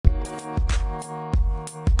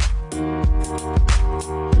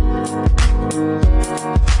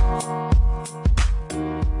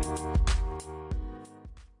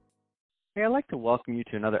to welcome you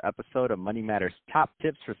to another episode of Money Matters Top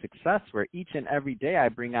Tips for Success, where each and every day I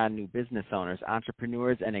bring on new business owners,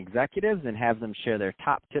 entrepreneurs, and executives and have them share their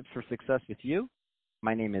top tips for success with you.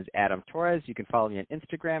 My name is Adam Torres. You can follow me on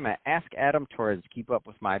Instagram at AskAdamTorres to keep up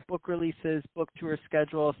with my book releases, book tour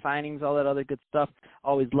schedule, signings, all that other good stuff.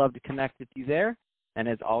 Always love to connect with you there. And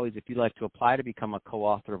as always, if you'd like to apply to become a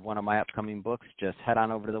co-author of one of my upcoming books, just head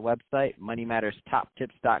on over to the website,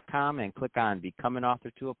 moneymatterstoptips.com, and click on Become an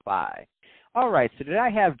Author to apply. All right, so today I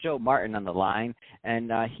have Joe Martin on the line,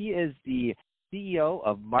 and he is the CEO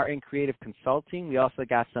of Martin Creative Consulting. We also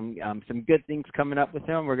got some good things coming up with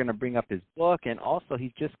him. We're going to bring up his book, and also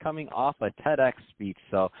he's just coming off a TEDx speech,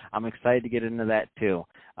 so I'm excited to get into that too.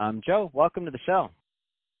 Joe, welcome to the show.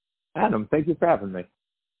 Adam, thank you for having me.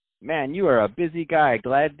 Man, you are a busy guy.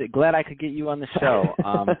 Glad I could get you on the show.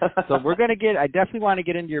 So I definitely want to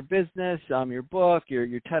get into your business, your book, your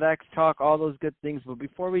TEDx talk, all those good things. But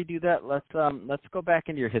before we do that, let's go back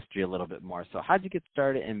into your history a little bit more. So how'd you get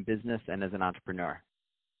started in business and as an entrepreneur?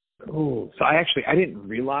 Oh, so I didn't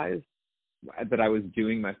realize that I was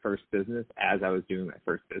doing my first business as I was doing my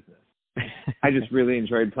first business. I just really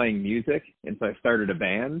enjoyed playing music, and so I started a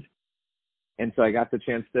band. And so I got the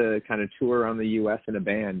chance to kind of tour around the U.S. in a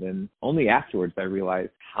band, and only afterwards I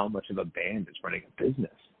realized how much of a band is running a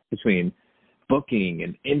business, between booking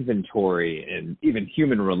and inventory and even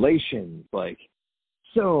human relations, like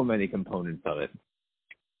so many components of it.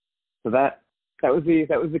 So that was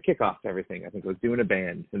the kickoff to everything. I think was doing a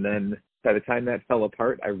band, and then by the time that fell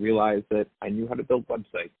apart, I realized that I knew how to build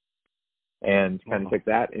websites, and kind of took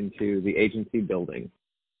that into the agency building.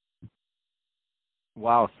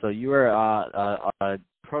 Wow, so you were a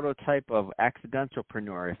prototype of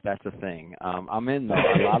accidentalpreneur, if that's a thing. I'm in though.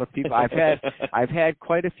 A lot of people I've had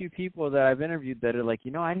quite a few people that I've interviewed that are like,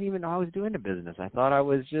 I didn't even know I was doing a business. I thought I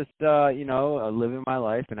was just living my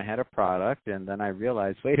life, and I had a product, and then I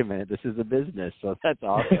realized, wait a minute, this is a business. So that's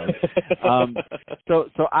awesome.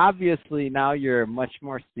 So obviously now you're much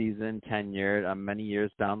more seasoned, tenured, many years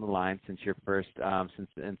down the line since your first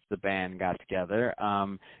since the band got together.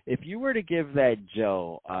 If you were to give that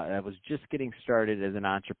Joe that was just getting started as an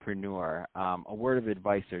entrepreneur a word of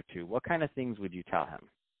advice or two, what kind of things would you tell him?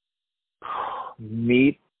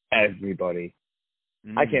 Meet everybody.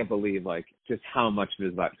 I can't believe just how much it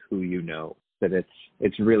is about who you know, that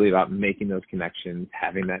it's really about making those connections,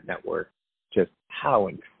 having that network, just how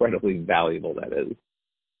incredibly valuable that is.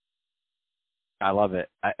 I love it.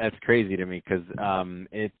 That's crazy to me because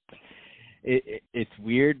it's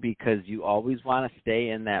weird because you always want to stay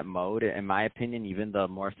in that mode. In my opinion, even the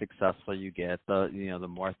more successful you get, the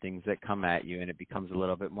more things that come at you, and it becomes a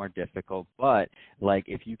little bit more difficult. But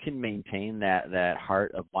if you can maintain that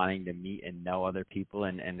heart of wanting to meet and know other people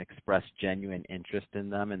and express genuine interest in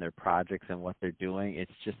them and their projects and what they're doing,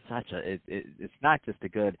 it's just it's not just a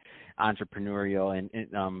good entrepreneurial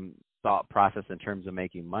and thought process in terms of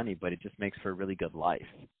making money, but it just makes for a really good life.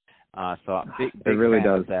 So big it really fan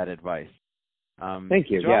does of that advice. Thank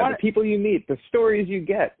you. Joe, the people you meet, the stories you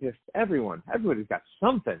get, just everybody's got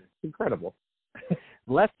something. It's incredible.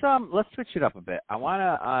 Let's switch it up a bit. I want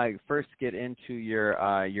to first get into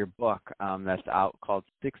your book that's out called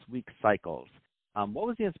 6 Week Cycles. What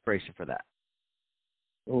was the inspiration for that?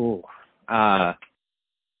 Oh, an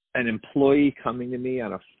employee coming to me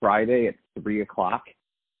on a Friday at 3:00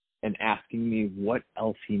 and asking me what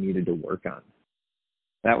else he needed to work on.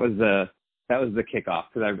 That was the kickoff,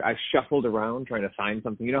 because I shuffled around trying to find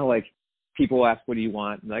something. People ask, what do you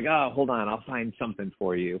want? And oh, hold on, I'll find something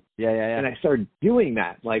for you. Yeah. And I started doing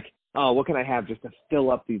that. What can I have just to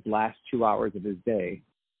fill up these last 2 hours of his day?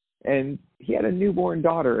 And he had a newborn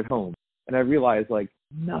daughter at home. And I realized,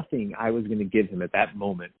 nothing I was going to give him at that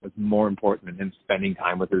moment was more important than him spending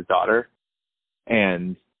time with his daughter.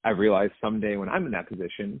 And I realized someday when I'm in that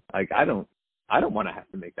position, I don't want to have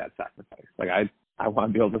to make that sacrifice. I want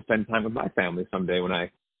to be able to spend time with my family someday when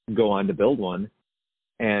I go on to build one.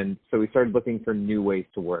 And so we started looking for new ways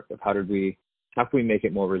to work, of how can we make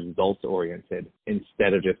it more results oriented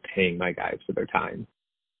instead of just paying my guys for their time.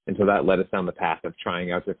 And so that led us down the path of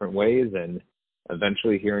trying out different ways and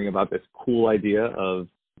eventually hearing about this cool idea of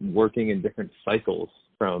working in different cycles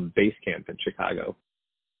from base camp in Chicago.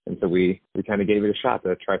 And so we kind of gave it a shot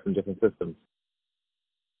to try some different systems.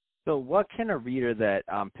 So what can a reader that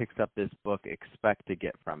picks up this book expect to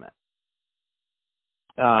get from it?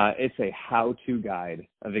 It's a how-to guide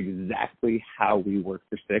of exactly how we work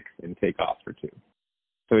for 6 and take off for 2.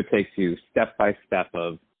 So it takes you step by step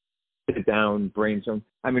of sit down, brainstorm.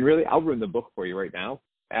 Really, I'll ruin the book for you right now.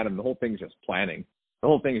 Adam, the whole thing's just planning. The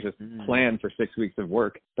whole thing is just plan for 6 weeks of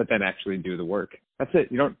work, but then actually do the work. That's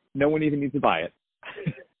it. No one even needs to buy it.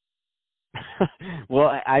 Well,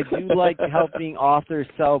 I do like helping authors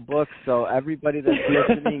sell books, so everybody that's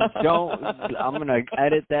listening, I'm going to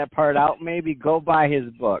edit that part out maybe. Go buy his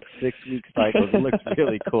book, 6-Week Cycles. It looks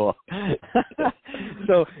really cool.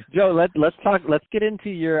 So, Joe, let's get into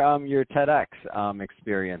your TEDx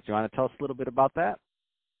experience. You want to tell us a little bit about that?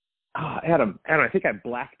 Adam, I think I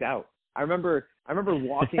blacked out. I remember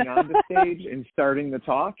walking on the stage and starting the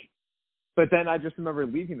talk, but then I just remember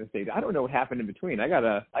leaving the stage. I don't know what happened in between. I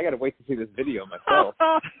gotta wait to see this video myself.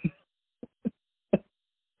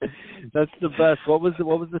 That's the best. What was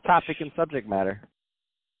the topic and subject matter?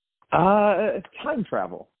 Time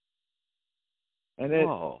travel, and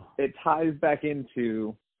it ties back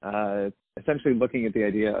into essentially looking at the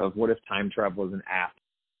idea of what if time travel is an app,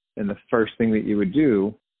 and the first thing that you would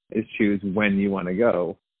do is choose when you want to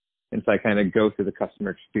go. And so I kind of go through the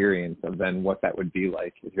customer experience of then what that would be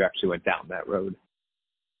like if you actually went down that road.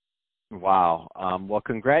 Wow. Well,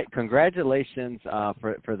 congratulations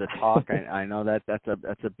for the talk. I know that's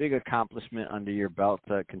a big accomplishment under your belt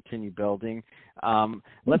to continue building.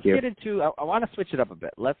 Let's get into. I want to switch it up a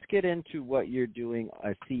bit. Let's get into what you're doing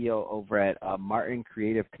as CEO over at Martin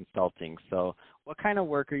Creative Consulting. So, what kind of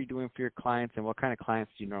work are you doing for your clients, and what kind of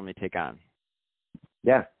clients do you normally take on?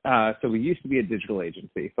 Yeah. So we used to be a digital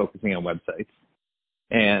agency focusing on websites.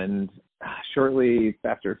 And shortly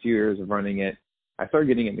after a few years of running it, I started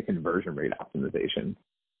getting into conversion rate optimization.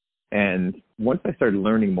 And once I started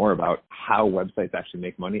learning more about how websites actually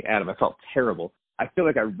make money, Adam, I felt terrible. I feel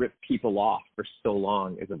like I ripped people off for so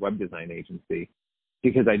long as a web design agency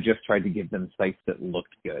because I just tried to give them sites that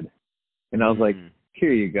looked good. And I was like,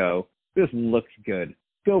 here you go. This looks good.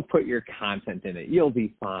 Go put your content in it. You'll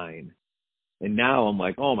be fine. And now I'm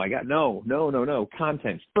like, oh my God, no.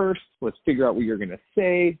 Content first. Let's figure out what you're going to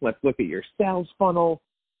say. Let's look at your sales funnel.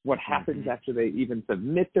 What happens after they even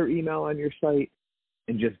submit their email on your site,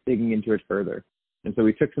 and just digging into it further. And so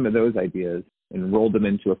we took some of those ideas and rolled them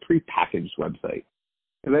into a prepackaged website.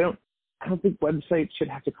 Because I don't think websites should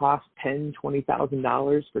have to cost $10,000,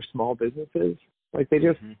 $20,000 for small businesses. Like they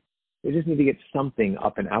just need to get something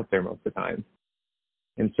up and out there most of the time.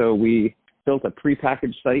 And so we built a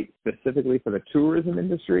prepackaged site specifically for the tourism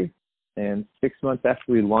industry. And 6 months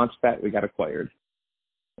after we launched that, we got acquired.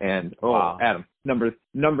 And wow, Adam,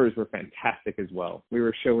 numbers were fantastic as well. We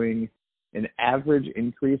were showing an average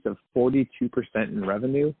increase of 42% in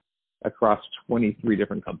revenue across 23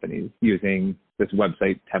 different companies using this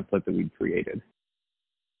website template that we'd created.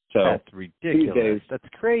 So that's ridiculous. That's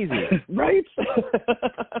crazy. Right?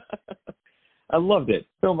 I loved it.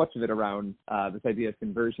 So much of it around this idea of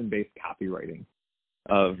conversion-based copywriting,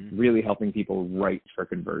 of really helping people write for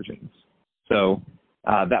conversions. So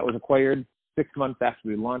that was acquired 6 months after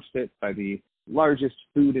we launched it by the largest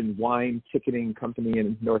food and wine ticketing company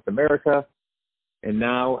in North America. And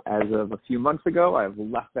now, as of a few months ago, I've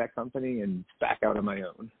left that company and back out on my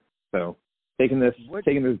own. So taking this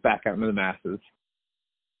back out into the masses.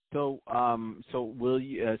 So will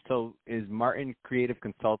you? So is Martin Creative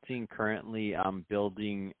Consulting currently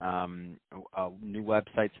building new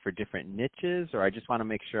websites for different niches, or I just want to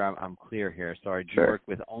make sure I'm clear here. So, do you work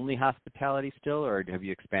with only hospitality still, or have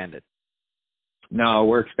you expanded? No,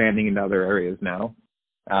 we're expanding into other areas now.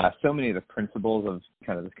 So many of the principles of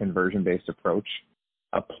kind of this conversion-based approach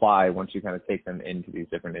apply once you kind of take them into these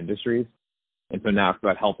different industries. And so now it's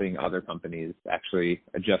about helping other companies actually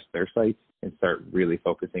adjust their sites and start really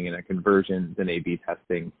focusing in on conversions and A/B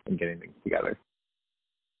testing and getting things together.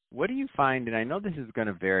 What do you find, and I know this is going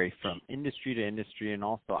to vary from industry to industry and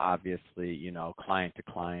also obviously, client to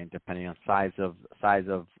client, depending on size of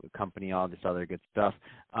company, all this other good stuff.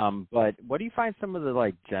 But what do you find some of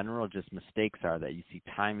the general just mistakes are that you see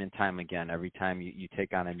time and time again every time you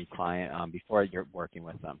take on a new client before you're working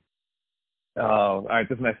with them? Oh, all right.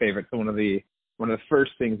 This is my favorite. So one of the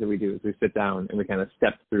first things that we do is we sit down and we kind of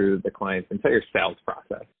step through the client's entire sales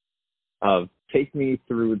process of take me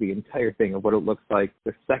through the entire thing of what it looks like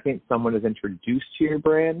the second someone is introduced to your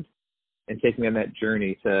brand, and take me on that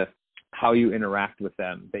journey to how you interact with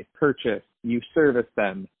them. They purchase, you service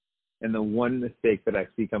them. And the one mistake that I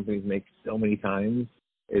see companies make so many times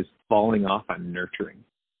is falling off on nurturing.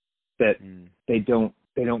 That they don't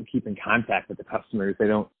keep in contact with the customers. They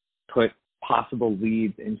don't put possible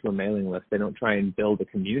leads into a mailing list. They don't try and build a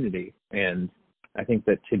community. And I think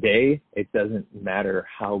that today it doesn't matter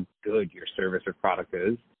how good your service or product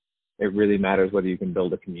is. It really matters whether you can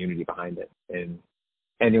build a community behind it. And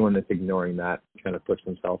anyone that's ignoring that kind of puts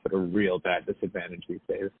themselves at a real bad disadvantage these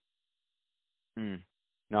days.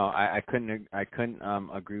 No, I couldn't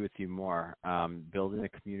agree with you more. Building a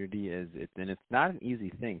community and it's not an easy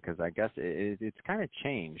thing because I guess it's kind of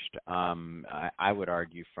changed. I would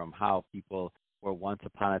argue from how people were once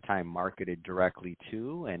upon a time marketed directly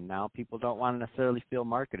to, and now people don't want to necessarily feel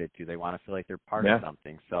marketed to. They want to feel like they're part of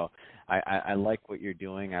something. So I like what you're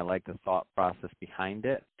doing. I like the thought process behind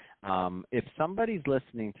it. If somebody's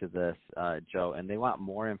listening to this, Joe, and they want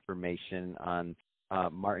more information on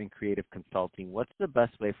Martin Creative Consulting, what's the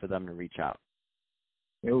best way for them to reach out?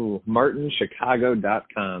 Oh,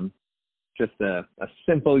 martinchicago.com. Just a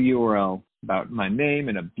simple URL about my name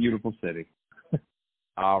and a beautiful city.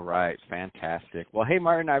 All right, fantastic. Well, hey,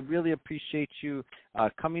 Martin, I really appreciate you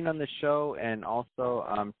coming on the show and also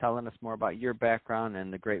telling us more about your background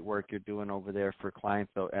and the great work you're doing over there for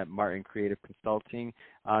clients at Martin Creative Consulting.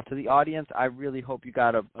 To the audience, I really hope you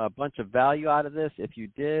got a bunch of value out of this. If you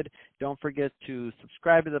did, don't forget to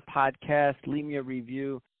subscribe to the podcast, leave me a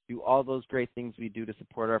review, do all those great things we do to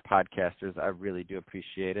support our podcasters. I really do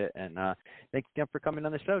appreciate it. And thanks again for coming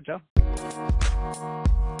on the show, Joe.